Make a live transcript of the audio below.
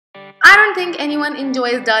don't think anyone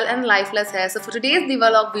enjoys dull and lifeless hair. So for today's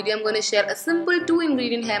Diwalog video, I'm going to share a simple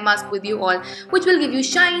 2-ingredient hair mask with you all, which will give you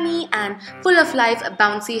shiny and full of life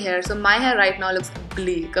bouncy hair. So my hair right now looks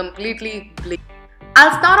bleak, completely bleak.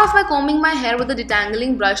 I'll start off by combing my hair with a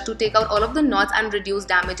detangling brush to take out all of the knots and reduce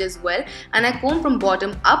damage as well. And I comb from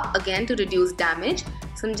bottom up again to reduce damage.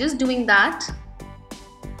 So I'm just doing that.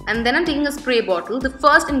 And then I'm taking a spray bottle. The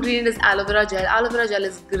first ingredient is aloe vera gel. Aloe vera gel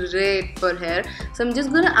is great for hair. So I'm just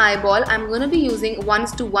going to eyeball. I'm going to be using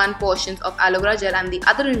 1:1 portions of aloe vera gel and the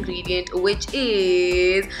other ingredient, which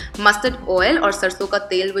is mustard oil or sarson ka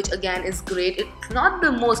tel, which again is great. It's not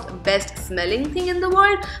the most best smelling thing in the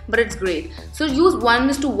world, but it's great. So use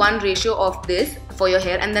 1:1 ratio of this for your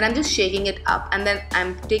hair, and then I'm just shaking it up, and then I'm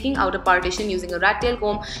taking out a partition using a rat tail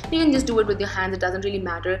comb. You can just do it with your hands, it doesn't really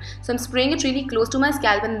matter. So I'm spraying it really close to my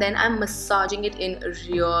scalp, and then I'm massaging it in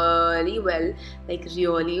really well, like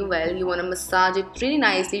really well. You want to massage it really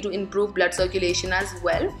nicely to improve blood circulation as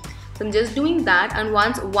well. So I'm just doing that, and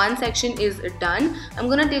once one section is done,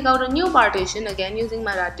 I'm gonna take out a new partition again using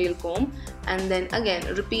my rat tail comb, and then again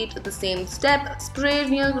repeat the same step. Spray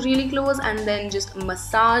near really close, and then just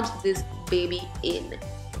massage this baby in.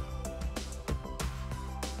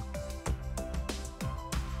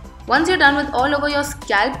 Once you're done with all over your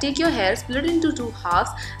scalp, take your hair, split it into 2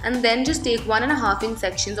 halves, and then just take 1.5 inch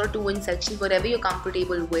sections or 2 inch sections, whatever you're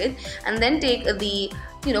comfortable with, and then take the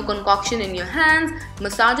concoction in your hands,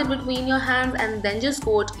 massage it between your hands, and then just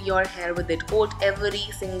coat your hair with it. Coat every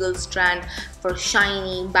single strand for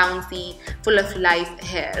shiny, bouncy, full of life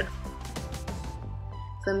hair.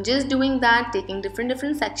 So I'm just doing that, taking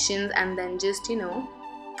different sections, and then just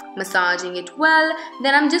massaging it well.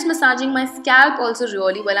 Then I'm just massaging my scalp also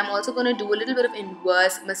really well. I'm also going to do a little bit of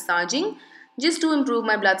inverse massaging just to improve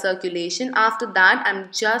my blood circulation. After that, I'm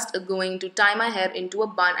just going to tie my hair into a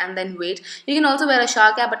bun and then wait. You can also wear a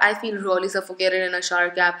shower cap, but I feel really suffocated in a shower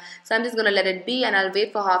cap, so I'm just going to let it be, and I'll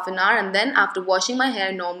wait for half an hour. And then after washing my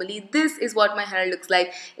hair normally, this is what my hair looks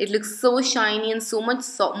like. It looks so shiny and so much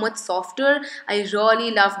softer. I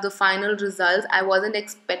really love the final results. I wasn't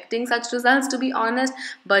expecting such results, to be honest,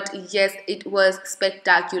 but yes, it was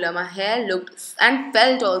spectacular. My hair looked and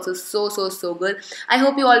felt also so good. I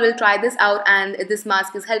hope you all will try this out, and this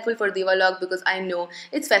mask is helpful for Diwalog because I know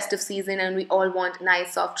it's festive season and we all want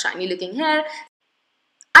nice, soft, shiny looking hair.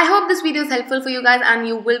 I hope this video is helpful for you guys and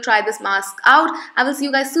you will try this mask out. I will see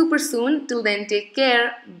you guys super soon. Till then, take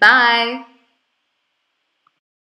care. Bye.